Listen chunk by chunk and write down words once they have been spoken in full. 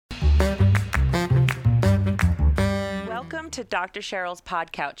to Dr. Cheryl's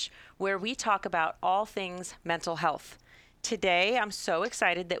Pod Couch, where we talk about all things mental health. Today, I'm so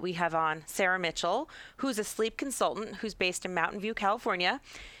excited that we have on Sarah Mitchell, who's a sleep consultant who's based in Mountain View, California.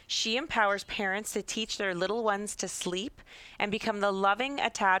 She empowers parents to teach their little ones to sleep and become the loving,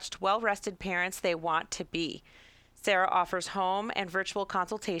 attached, well-rested parents they want to be. Sarah offers home and virtual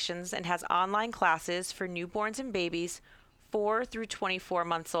consultations and has online classes for newborns and babies 4 through 24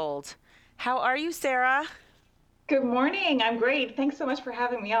 months old. How are you, Sarah? Good morning. I'm great. Thanks so much for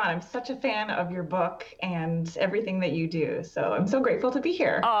having me on. I'm such a fan of your book and everything that you do. So I'm so grateful to be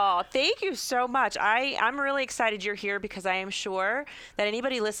here. Oh, thank you so much. I'm really excited you're here because I am sure that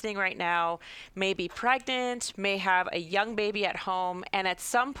anybody listening right now may be pregnant, may have a young baby at home, and at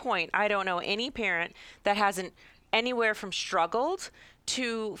some point, I don't know any parent that hasn't anywhere from struggled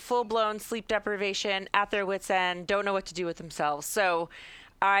to full-blown sleep deprivation, at their wits' end, don't know what to do with themselves. So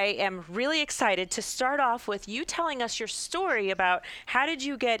I am really excited to start off with you telling us your story about how did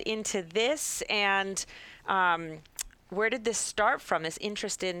you get into this and where did this start from, this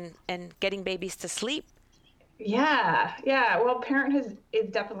interest in getting babies to sleep? Yeah. Well, parenthood is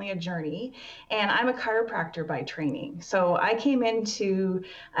definitely a journey, and I'm a chiropractor by training. So I came into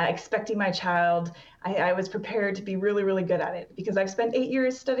expecting my child. I was prepared to be really, really good at it because I've spent 8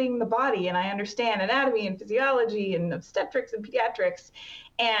 years studying the body and I understand anatomy and physiology and obstetrics and pediatrics.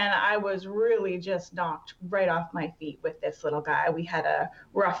 And I was really just knocked right off my feet with this little guy. We had a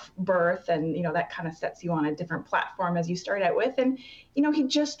rough birth, and that kind of sets you on a different platform as you start out with. And he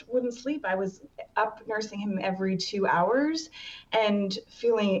just wouldn't sleep. I was up nursing him every 2 hours and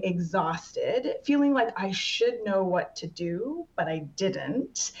feeling exhausted, feeling like I should know what to do, but I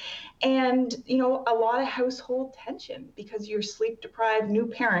didn't. And, a lot of household tension because you're sleep deprived new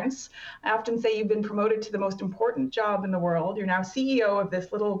parents. I often say you've been promoted to the most important job in the world. You're now CEO of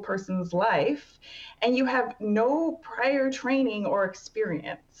this little person's life, and you have no prior training or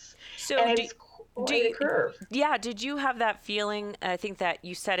experience. So and it's quite a curve. Yeah. Did you have that feeling? I think that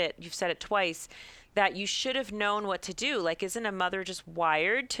you've said it twice, that you should have known what to do. Like, isn't a mother just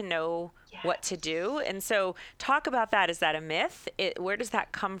wired to know what to do? And so talk about that. Is that a myth? Where does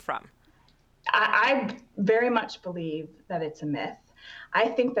that come from? I very much believe that it's a myth. I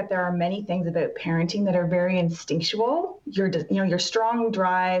think that there are many things about parenting that are very instinctual. Your strong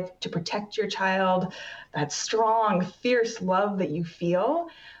drive to protect your child, that strong, fierce love that you feel.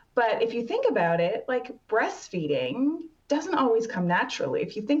 But if you think about it, like breastfeeding doesn't always come naturally.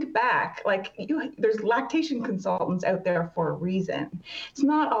 If you think back, there's lactation consultants out there for a reason. It's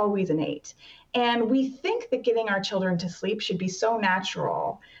not always innate. And we think that getting our children to sleep should be so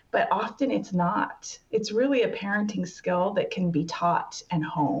natural, but often it's not. It's really a parenting skill that can be taught and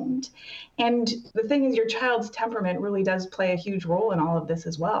honed. And the thing is, your child's temperament really does play a huge role in all of this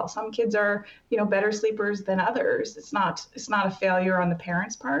as well. Some kids are, better sleepers than others. It's not a failure on the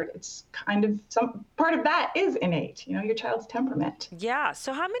parents' part. It's kind of some part of that is innate, your child's temperament. Yeah.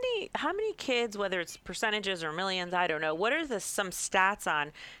 So how many kids, whether it's percentages or millions, I don't know, what are some stats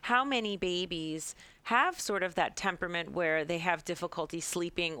on how many babies have sort of that temperament where they have difficulty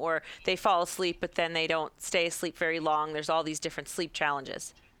sleeping, or they fall asleep, but then they don't stay asleep very long? There's all these different sleep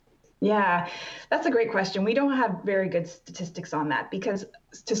challenges. Yeah, that's a great question. We don't have very good statistics on that because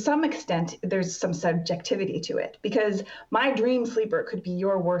to some extent, there's some subjectivity to it, because my dream sleeper could be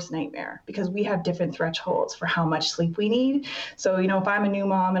your worst nightmare because we have different thresholds for how much sleep we need. So, if I'm a new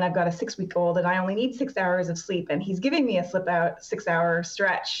mom and I've got a 6-week-old and I only need 6 hours of sleep and he's giving me a 6-hour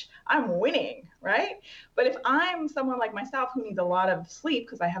stretch, I'm winning, right? But if I'm someone like myself who needs a lot of sleep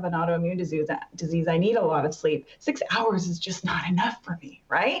because I have an autoimmune disease, I need a lot of sleep. 6 hours is just not enough for me,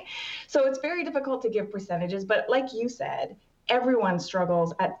 right? So it's very difficult to give percentages, but like you said, everyone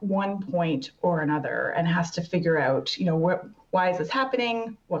struggles at one point or another and has to figure out, why is this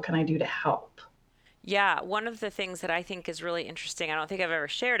happening? What can I do to help? Yeah, one of the things that I think is really interesting, I don't think I've ever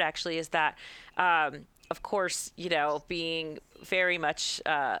shared actually, is that, of course, being very much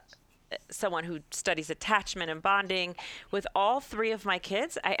someone who studies attachment and bonding, with all 3 of my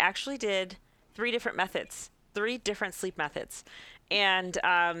kids, I actually did 3 different sleep methods. And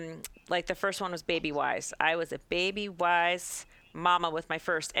the first one was Baby Wise. I was a Baby Wise mama with my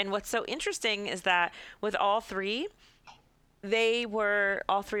first. And what's so interesting is that with all 3,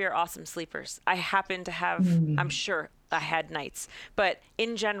 all 3 are awesome sleepers. I happen to have, I'm sure I had nights, but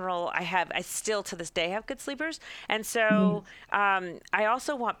in general, I still to this day have good sleepers. And so I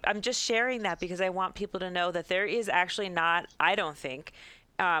also I'm just sharing that because I want people to know that there is actually not, I don't think,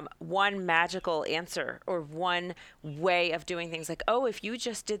 one magical answer or one way of doing things, like, oh, if you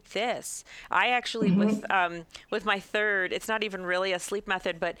just did this. I actually, with my third, it's not even really a sleep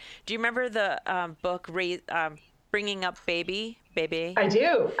method, but do you remember the book, Bringing Up Baby. I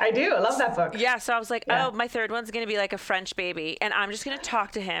do. I love that book. Yeah, so I was like, oh, my third one's going to be like a French baby. And I'm just going to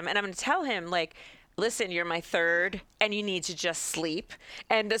talk to him and I'm going to tell him, like, listen, you're my third and you need to just sleep.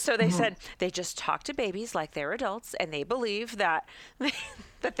 And so they said they just talk to babies like they're adults and they believe that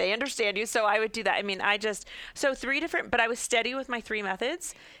that they understand you. So I would do that. I mean, so 3 different, but I was steady with my 3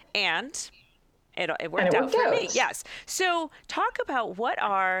 methods and it worked out for me. Yes. So talk about what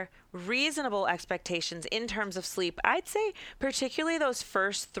are reasonable expectations in terms of sleep. I'd say particularly those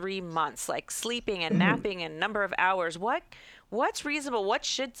first 3 months, like sleeping and napping and number of hours. What's reasonable? What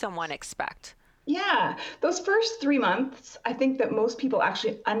should someone expect? Yeah, those first 3 months, I think that most people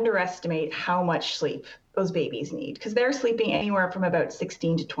actually underestimate how much sleep those babies need because they're sleeping anywhere from about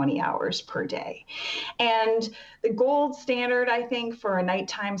 16 to 20 hours per day. And the gold standard, I think, for a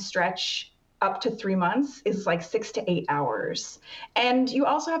nighttime stretch up to 3 months is like 6 to 8 hours. And you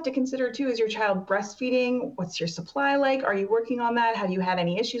also have to consider too, is your child breastfeeding? What's your supply like? Are you working on that? Have you had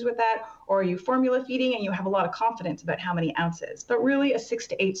any issues with that? Or are you formula feeding and you have a lot of confidence about how many ounces? But really a 6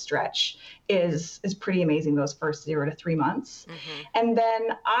 to 8 stretch is pretty amazing those first 0 to 3 months. And then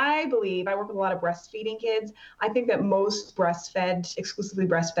I believe, I work with a lot of breastfeeding kids. I think that most exclusively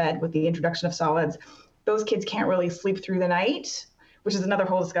breastfed with the introduction of solids, those kids can't really sleep through the night, which is another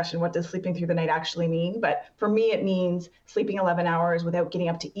whole discussion. What does sleeping through the night actually mean? But for me, it means sleeping 11 hours without getting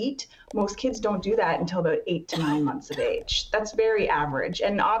up to eat. Most kids don't do that until about 8 to 9 months of age. That's very average.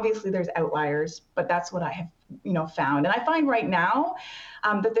 And obviously there's outliers, but that's what I have found. And I find right now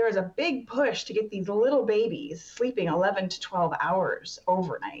that there is a big push to get these little babies sleeping 11 to 12 hours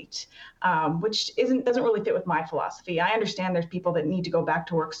overnight, which doesn't really fit with my philosophy. I understand there's people that need to go back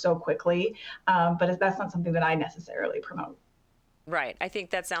to work so quickly, but that's not something that I necessarily promote. Right. I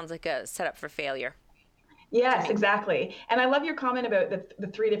think that sounds like a setup for failure. Yes, exactly. And I love your comment about the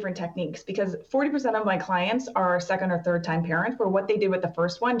 3 different techniques because 40% of my clients are second or third time parents where what they did with the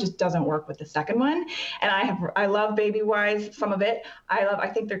first one just doesn't work with the second one. And I love BabyWise, some of it. I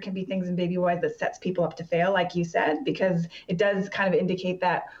think there can be things in BabyWise that sets people up to fail, like you said, because it does kind of indicate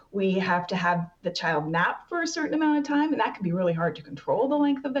that we have to have the child nap for a certain amount of time, and that can be really hard to control the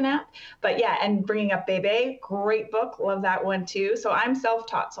length of the nap. But yeah, and Bringing Up Bebe, great book, love that one too. So I'm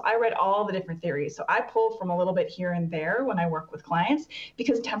self-taught, so I read all the different theories. So I pull from a little bit here and there when I work with clients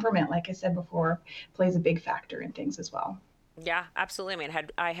because temperament, like I said before, plays a big factor in things as well. Yeah, absolutely. I mean,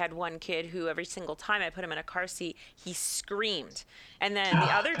 I had one kid who every single time I put him in a car seat, he screamed. And then the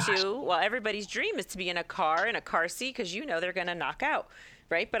other two, well, everybody's dream is to be in a car seat because they're going to knock out.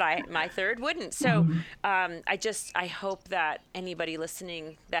 Right. But my third wouldn't. So I hope that anybody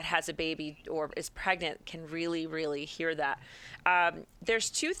listening that has a baby or is pregnant can really, really hear that. There's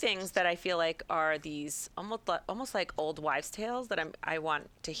 2 things that I feel like are these almost like old wives' tales that I want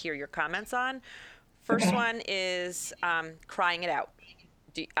to hear your comments on. First one is crying it out.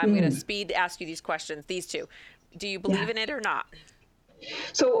 I'm going to speed ask you these questions, these 2. Do you believe in it or not?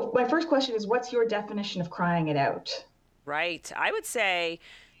 So my first question is, what's your definition of crying it out? Right. I would say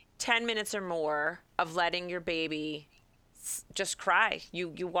 10 minutes or more of letting your baby just cry. You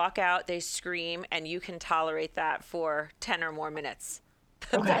walk out, they scream, and you can tolerate that for 10 or more minutes.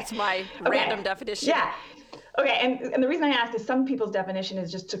 Okay. That's my random definition. Yeah. Okay. And the reason I asked is some people's definition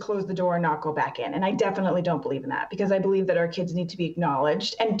is just to close the door and not go back in. And I definitely don't believe in that because I believe that our kids need to be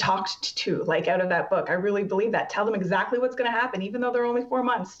acknowledged and talked to, like out of that book. I really believe that. Tell them exactly what's going to happen, even though they're only 4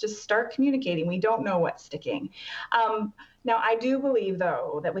 months. Just start communicating. We don't know what's sticking. Now, I do believe,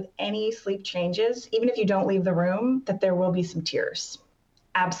 though, that with any sleep changes, even if you don't leave the room, that there will be some tears.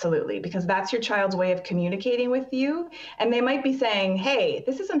 Absolutely, because that's your child's way of communicating with you. And they might be saying, hey,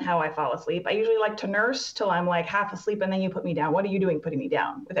 this isn't how I fall asleep. I usually like to nurse till I'm like half asleep and then you put me down. What are you doing putting me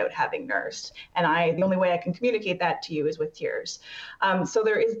down without having nursed? And the only way I can communicate that to you is with tears. So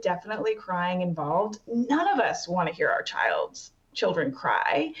there is definitely crying involved. None of us want to hear our children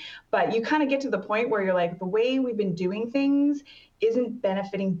cry, but you kind of get to the point where you're like, the way we've been doing things isn't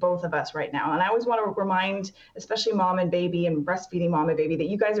benefiting both of us right now. And I always want to remind, especially mom and baby and breastfeeding mom and baby, that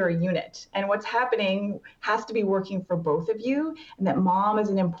you guys are a unit. And what's happening has to be working for both of you, and that mom is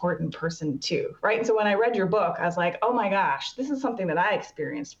an important person too, right? And so when I read your book, I was like, oh my gosh, this is something that I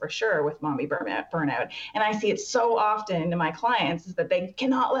experienced for sure with mommy burnout. And I see it so often in my clients is that they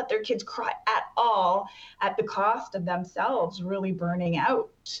cannot let their kids cry at all at the cost of themselves really burning out,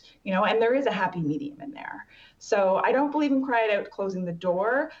 and there is a happy medium in there. So I don't believe in cry it out closing the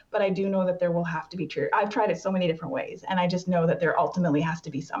door, but I do know that there will have to be tears. I've tried it so many different ways, and I just know that there ultimately has to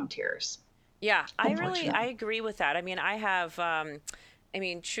be some tears. Yeah, I agree with that. I mean, I have,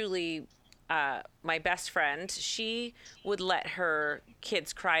 truly, my best friend, she would let her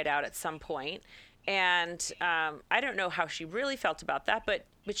kids cry it out at some point. And I don't know how she really felt about that, but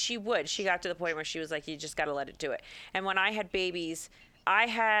she would. She got to the point where she was like, you just got to let it do it. And when I had babies, I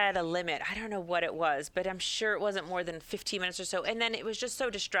had a limit. I don't know what it was, but I'm sure it wasn't more than 15 minutes or so. And then it was just so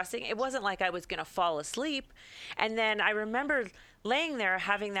distressing. It wasn't like I was going to fall asleep. And then I remember laying there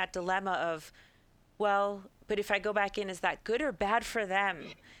having that dilemma of, well, but if I go back in, is that good or bad for them?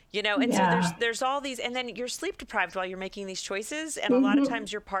 You know, and so there's all these, and then you're sleep deprived while you're making these choices, and a lot of times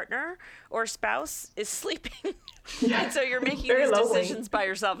your partner or spouse is sleeping, and so you're making these decisions by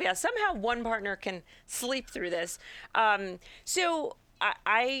yourself. Yeah, somehow one partner can sleep through this. So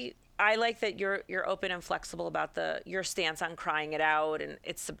I like that you're open and flexible about your stance on crying it out, and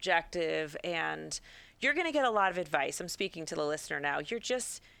it's subjective, and you're going to get a lot of advice. I'm speaking to the listener now. You're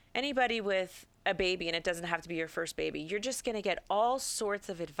just anybody with a baby, and it doesn't have to be your first baby. You're just going to get all sorts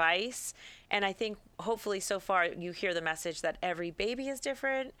of advice. And I think hopefully so far you hear the message that every baby is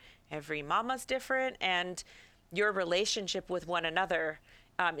different, every mama's different, and your relationship with one another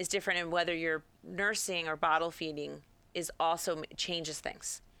is different. And whether you're nursing or bottle feeding is also changes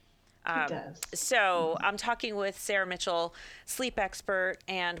things. It does. So I'm talking with Sarah Mitchell, sleep expert,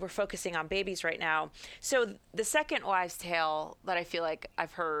 and we're focusing on babies right now. So the second wives' tale that I feel like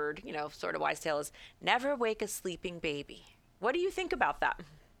I've heard, sort of wives' tale is never wake a sleeping baby. What do you think about that?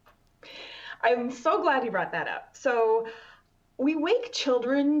 I'm so glad you brought that up. So we wake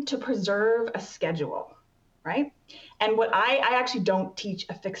children to preserve a schedule, right? And what I actually don't teach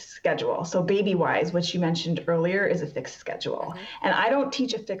a fixed schedule. So Baby-Wise, which you mentioned earlier, is a fixed schedule. And I don't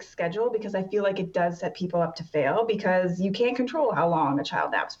teach a fixed schedule because I feel like it does set people up to fail, because you can't control how long a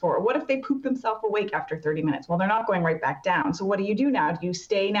child naps for. What if they poop themselves awake after 30 minutes? Well, they're not going right back down. So what do you do now? Do you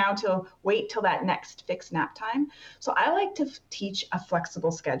stay now wait till that next fixed nap time? So I like to teach a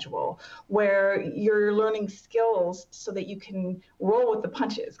flexible schedule where you're learning skills so that you can roll with the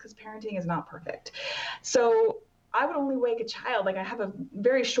punches, because parenting is not perfect. So I would only wake a child. Like, I have a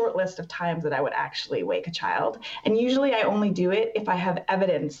very short list of times that I would actually wake a child. And usually I only do it if I have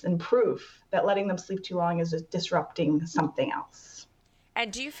evidence and proof that letting them sleep too long is just disrupting something else.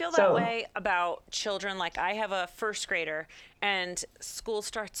 And do you feel that way about children? Like, I have a first grader and school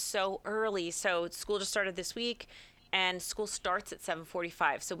starts so early. So school just started this week and school starts at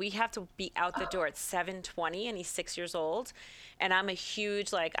 7:45. So we have to be out the door at 7:20, and he's 6 years old. And I'm a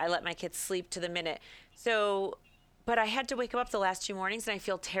huge, I let my kids sleep to the minute. So, but I had to wake him up the last 2 mornings and I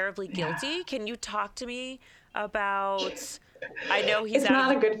feel terribly guilty. Yeah. Can you talk to me about, I know he's It's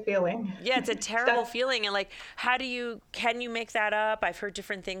not a good feeling. Yeah, it's a terrible feeling. And can you make that up? I've heard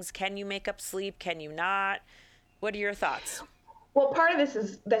different things. Can you make up sleep? Can you not? What are your thoughts? Well, part of this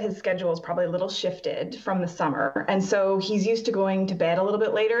is that his schedule is probably a little shifted from the summer. And so he's used to going to bed a little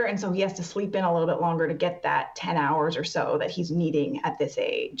bit later. And so he has to sleep in a little bit longer to get that 10 hours or so that he's needing at this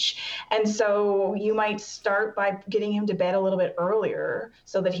age. And so you might start by getting him to bed a little bit earlier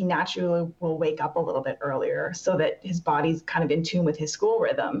so that he naturally will wake up a little bit earlier so that his body's kind of in tune with his school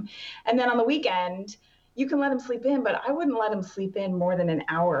rhythm. And then on the weekend, you can let him sleep in, but I wouldn't let him sleep in more than an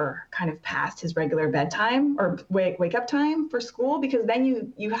hour kind of past his regular bedtime or wake up time for school, because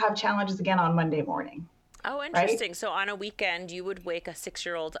then you have challenges again on Monday morning. Oh, interesting. Right? So on a weekend, you would wake a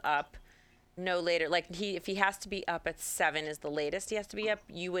 6-year-old up no later. If he has to be up at 7 is the latest he has to be up,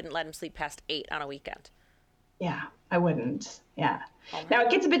 you wouldn't let him sleep past 8 on a weekend. Yeah, I wouldn't. Yeah. Now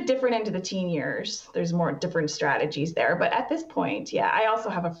it gets a bit different into the teen years. There's more different strategies there. But at this point, yeah, I also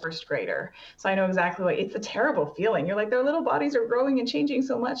have a first grader. So I know exactly what it's a terrible feeling. You're like, their little bodies are growing and changing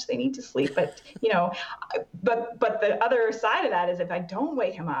so much. They need to sleep. But, but the other side of that is if I don't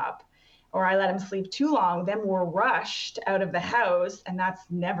wake him up, or I let him sleep too long, then we're rushed out of the house. And that's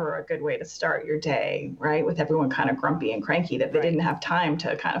never a good way to start your day, right? With everyone kind of grumpy and cranky that they didn't have time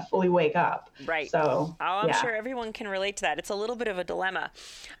to kind of fully wake up. Right. So, I'm sure everyone can relate to that. It's a little bit of a dilemma.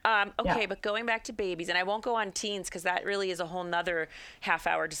 But going back to babies, and I won't go on teens because that really is a whole nother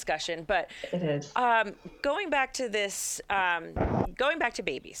half-hour discussion. But it is. Going back to this, going back to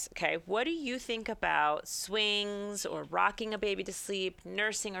babies, okay, what do you think about swings or rocking a baby to sleep,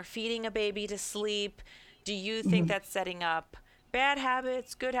 nursing or feeding a baby to sleep? Do you think that's setting up bad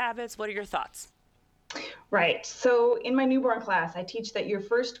habits, good habits? What are your thoughts? Right. So in my newborn class, I teach that your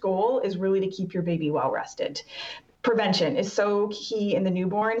first goal is really to keep your baby well rested. Prevention is so key in the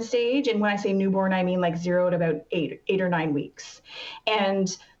newborn stage. And when I say newborn, I mean 0 to about 8 or 9 weeks.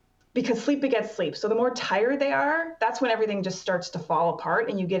 And because sleep begets sleep. So the more tired they are, that's when everything just starts to fall apart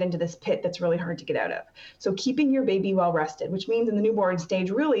and you get into this pit that's really hard to get out of. So keeping your baby well rested, which means in the newborn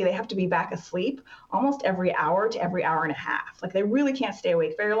stage, really, they have to be back asleep almost every hour to every hour and a half. Like they really can't stay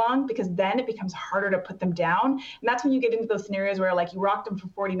awake very long because then it becomes harder to put them down. And that's when you get into those scenarios where like you rocked them for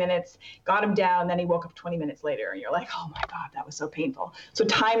 40 minutes, got him down, then he woke up 20 minutes later and you're like, oh my God, that was so painful. So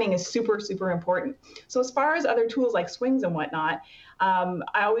timing is super, super important. So as far as other tools like swings and whatnot,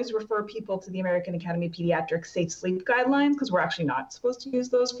 I always refer people to the American Academy of Pediatrics safe sleep guidelines because we're actually not supposed to use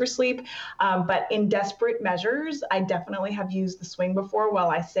those for sleep. But in desperate measures, I definitely have used the swing before while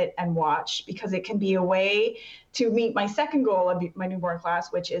I sit and watch because it can be a way to meet my second goal of my newborn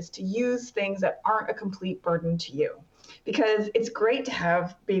class, which is to use things that aren't a complete burden to you. Because it's great to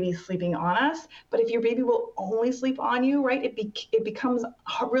have babies sleeping on us, but if your baby will only sleep on you, right, it becomes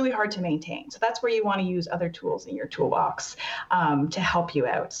really hard to maintain. So that's where you want to use other tools in your toolbox to help you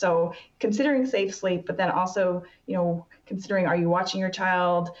out. So considering safe sleep, but then also, considering, are you watching your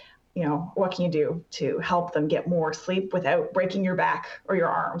child? What can you do to help them get more sleep without breaking your back or your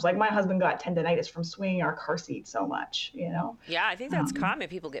arms? Like my husband got tendonitis from swinging our car seat so much, Yeah, I think that's common.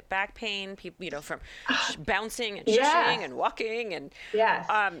 People get back pain, people, from bouncing and yes. shushing and walking. And yes.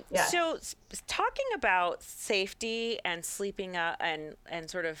 Yes. So talking about safety and sleeping and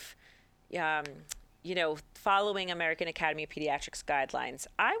sort of, following American Academy of Pediatrics guidelines,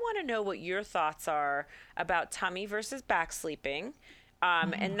 I want to know what your thoughts are about tummy versus back sleeping.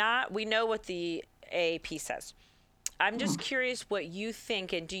 And we know what the AAP says. I'm just curious what you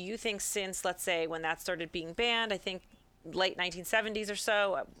think, and do you think since, let's say, when that started being banned, I think late 1970s or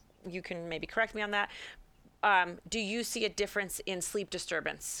so, you can maybe correct me on that, do you see a difference in sleep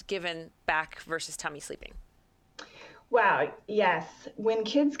disturbance given back versus tummy sleeping? Wow, yes. When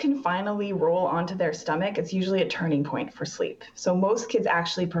kids can finally roll onto their stomach, it's usually a turning point for sleep. So most kids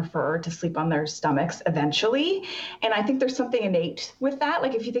actually prefer to sleep on their stomachs eventually. And I think there's something innate with that.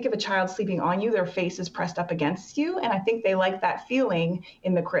 Like if you think of a child sleeping on you, their face is pressed up against you. And I think they like that feeling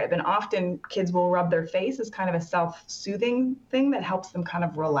in the crib. And often kids will rub their face as kind of a self-soothing thing that helps them kind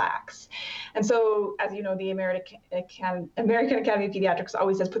of relax. And so, as you know, the American Academy of Pediatrics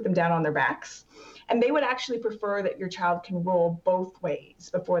always says put them down on their backs. And they would actually prefer that your child can roll both ways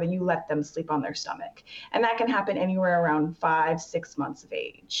before you let them sleep on their stomach. And that can happen anywhere around 5-6 months of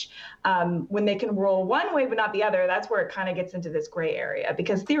age. When they can roll one way but not the other, that's where it kind of gets into this gray area.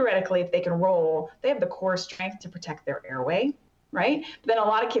 Because theoretically, if they can roll, they have the core strength to protect their airway. Right? But then a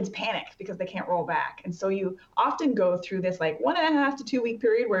lot of kids panic because they can't roll back. And so you often go through this like 1.5 to 2 week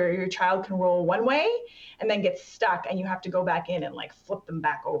period where your child can roll one way and then get stuck and you have to go back in and like flip them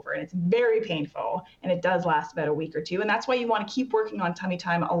back over. And it's very painful and it does last about a week or two. And that's why you want to keep working on tummy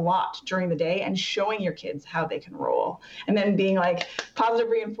time a lot during the day and showing your kids how they can roll. And then being like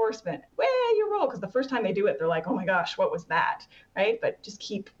positive reinforcement, way you roll. Because the first time they do it, they're like, oh my gosh, what was that? Right? But just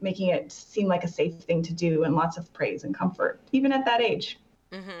keep making it seem like a safe thing to do and lots of praise and comfort, even at that age.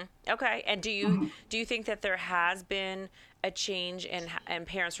 Mm-hmm. Okay. And do you think that there has been a change in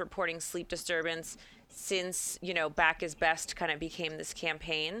parents reporting sleep disturbance since, Back is Best kind of became this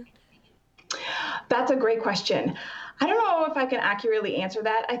campaign? That's a great question. I don't know if I can accurately answer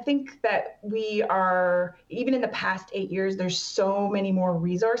that. I think that we are, even in the past 8 years, there's so many more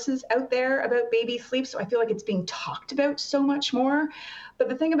resources out there about baby sleep. So I feel like it's being talked about so much more. But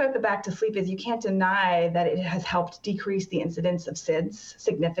the thing about the Back to Sleep is you can't deny that it has helped decrease the incidence of SIDS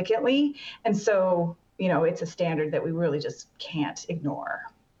significantly. And so, it's a standard that we really just can't ignore.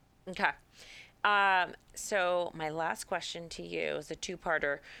 Okay. So my last question to you is a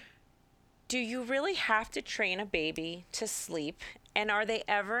two-parter. Do you really have to train a baby to sleep? And are they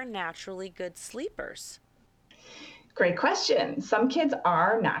ever naturally good sleepers? Great question. Some kids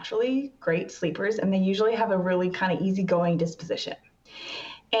are naturally great sleepers, and they usually have a really kind of easygoing disposition.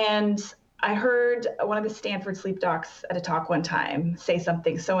 And I heard one of the Stanford sleep docs at a talk one time say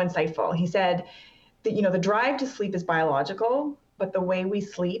something so insightful. He said that, the drive to sleep is biological, but the way we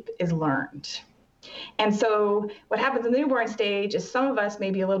sleep is learned. And so what happens in the newborn stage is some of us may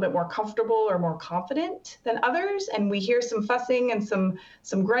be a little bit more comfortable or more confident than others. And we hear some fussing and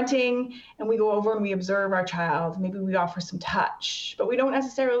some grunting, and we go over and we observe our child. Maybe we offer some touch, but we don't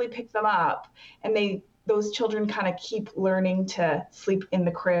necessarily pick them up. And those children kind of keep learning to sleep in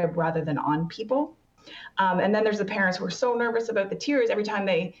the crib rather than on people. And then there's the parents who are so nervous about the tears every time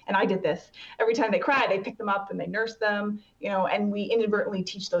and I did this, every time they cry, they pick them up and they nurse them, and we inadvertently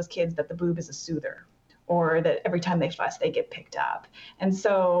teach those kids that the boob is a soother, or that every time they fuss, they get picked up. And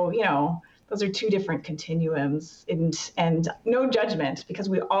so, those are two different continuums, and no judgment, because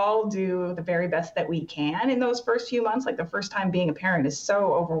we all do the very best that we can in those first few months. Like the first time being a parent is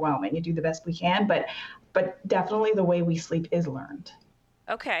so overwhelming. You do the best we can, but definitely the way we sleep is learned.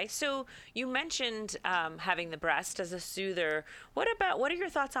 Okay, so you mentioned having the breast as a soother. What are your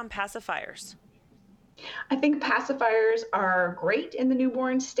thoughts on pacifiers? I think pacifiers are great in the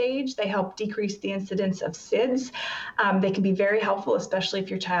newborn stage. They help decrease the incidence of SIDS. They can be very helpful, especially if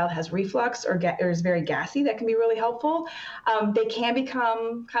your child has reflux or is very gassy. That can be really helpful. They can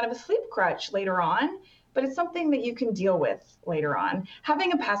become kind of a sleep crutch later on, but it's something that you can deal with later on.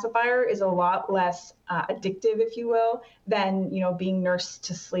 Having a pacifier is a lot less addictive, if you will, than being nursed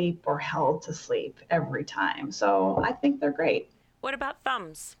to sleep or held to sleep every time. So I think they're great. What about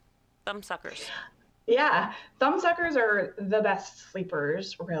thumb suckers? Yeah, thumb suckers are the best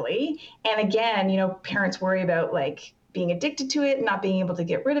sleepers, really. And again, parents worry about like being addicted to it and not being able to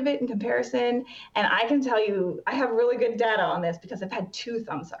get rid of it in comparison. And I can tell you, I have really good data on this because I've had 2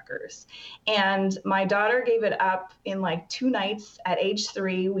 thumb suckers. And my daughter gave it up in like 2 nights at age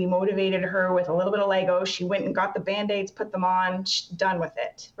 3. We motivated her with a little bit of Lego. She went and got the Band-Aids, put them on, done with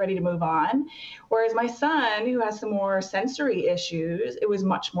it, ready to move on. Whereas my son, who has some more sensory issues, it was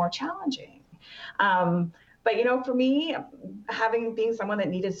much more challenging. But for me, being someone that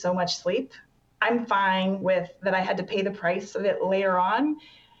needed so much sleep, I'm fine with that. I had to pay the price of it later on,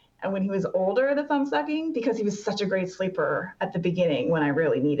 and when he was older, the thumb sucking, because he was such a great sleeper at the beginning when I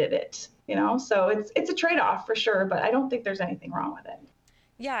really needed it. So it's a trade-off for sure, but I don't think there's anything wrong with it.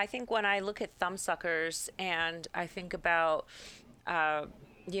 Yeah, I think when I look at thumb suckers and I think about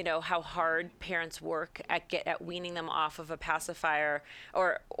how hard parents work at weaning them off of a pacifier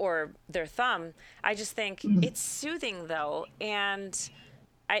or their thumb. I just think it's soothing though, and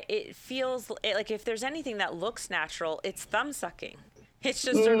it feels like if there's anything that looks natural, it's thumb sucking. It's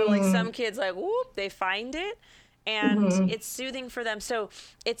just sort of like some kids like whoop, they find it, and it's soothing for them. So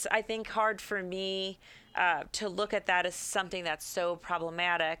it's, I think, hard for me to look at that as something that's so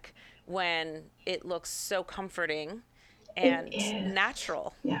problematic when it looks so comforting and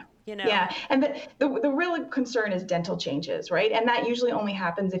natural. Yeah. Yeah. And the real concern is dental changes, right? And that usually only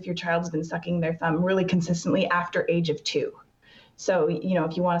happens if your child's been sucking their thumb really consistently after age of 2. So, if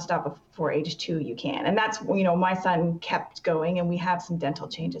you want to stop before age 2, you can. And that's, my son kept going, and we have some dental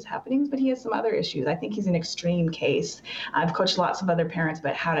changes happening, but he has some other issues. I think he's an extreme case. I've coached lots of other parents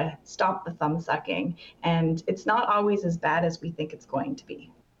about how to stop the thumb sucking, and it's not always as bad as we think it's going to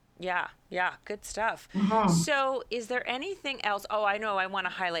be. Yeah, good stuff. So is there anything else? Oh, I know. I want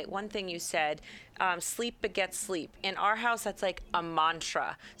to highlight one thing you said. Sleep begets sleep. In our house, that's like a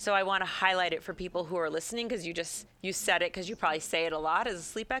mantra. So I want to highlight it for people who are listening, because you said it because you probably say it a lot as a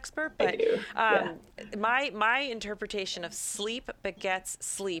sleep expert. But I do. Yeah. My interpretation of sleep begets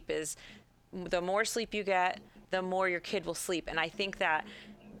sleep is the more sleep you get, the more your kid will sleep. And I think that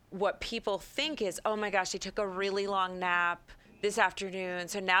what people think is, oh my gosh, they took a really long nap this afternoon,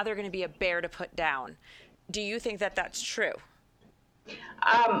 so now they're going to be a bear to put down. Do you think that that's true?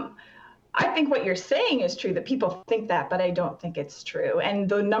 I think what you're saying is true, that people think that, but I don't think it's true. And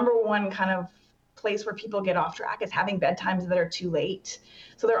the number one kind of place where people get off track is having bedtimes that are too late.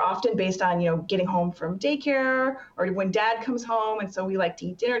 So they're often based on, getting home from daycare or when dad comes home. And so we like to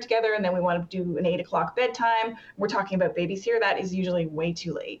eat dinner together, and then we want to do an 8 o'clock bedtime. We're talking about babies here. That is usually way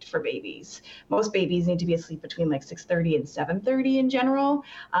too late for babies. Most babies need to be asleep between like 6:30 and 7:30 in general.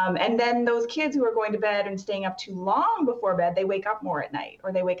 And then those kids who are going to bed and staying up too long before bed, they wake up more at night,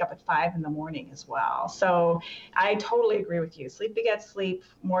 or they wake up at 5 in the morning as well. So I totally agree with you. Sleep begets sleep.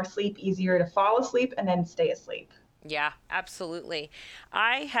 More sleep, easier to fall asleep and then stay asleep. Yeah, absolutely.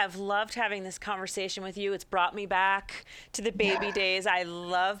 I have loved having this conversation with you. It's brought me back to the baby days. I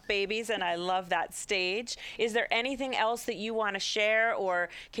love babies, and I love that stage. Is there anything else that you want to share, or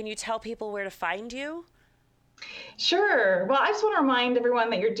can you tell people where to find you? Sure. Well, I just want to remind everyone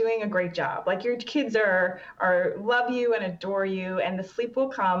that you're doing a great job. Like, your kids are love you and adore you, and the sleep will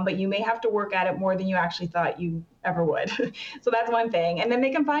come, but you may have to work at it more than you actually thought you ever would. So that's one thing. And then they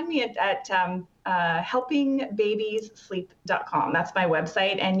can find me at helpingbabiessleep.com. That's my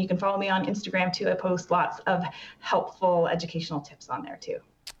website. And you can follow me on Instagram too. I post lots of helpful educational tips on there too.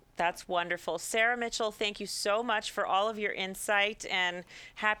 That's wonderful. Sarah Mitchell, thank you so much for all of your insight, and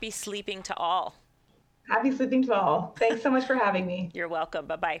happy sleeping to all. Happy sleeping to all. Thanks so much for having me. You're welcome.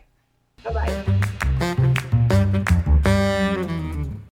 Bye-bye. Bye-bye.